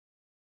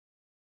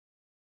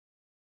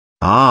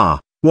Ah,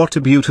 what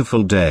a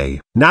beautiful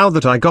day. Now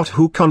that I got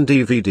Hook on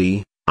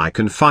DVD, I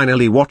can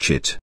finally watch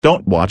it.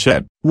 Don't watch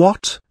it.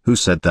 What? Who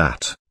said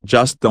that?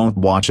 Just don't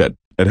watch it.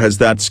 It has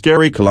that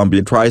scary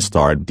Columbia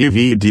Tristar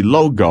DVD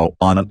logo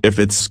on it. If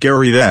it's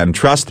scary, then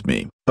trust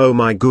me. Oh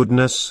my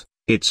goodness,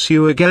 it's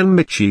you again,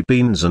 Mitchy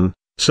Beanson.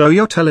 So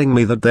you're telling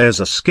me that there's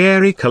a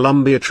scary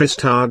Columbia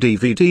Tristar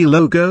DVD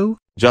logo?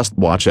 Just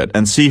watch it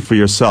and see for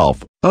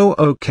yourself. Oh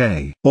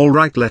okay.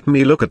 Alright, let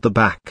me look at the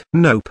back.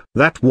 Nope,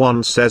 that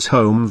one says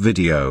home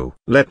video.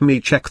 Let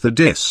me check the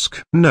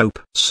disc. Nope.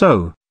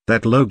 So,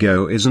 that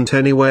logo isn't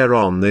anywhere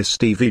on this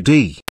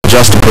DVD.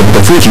 Just put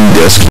the freaking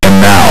disc in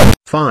now.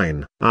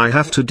 Fine, I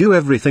have to do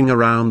everything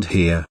around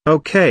here.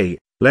 Okay,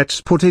 let's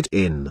put it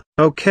in.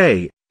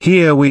 Okay,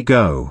 here we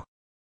go.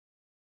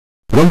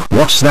 Whoa,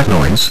 what's that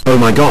noise? Oh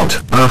my god.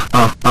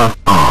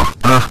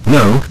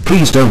 No,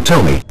 please don't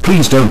tell me.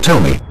 Please don't tell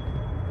me.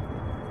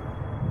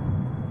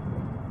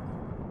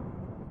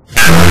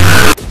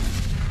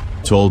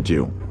 Told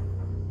you.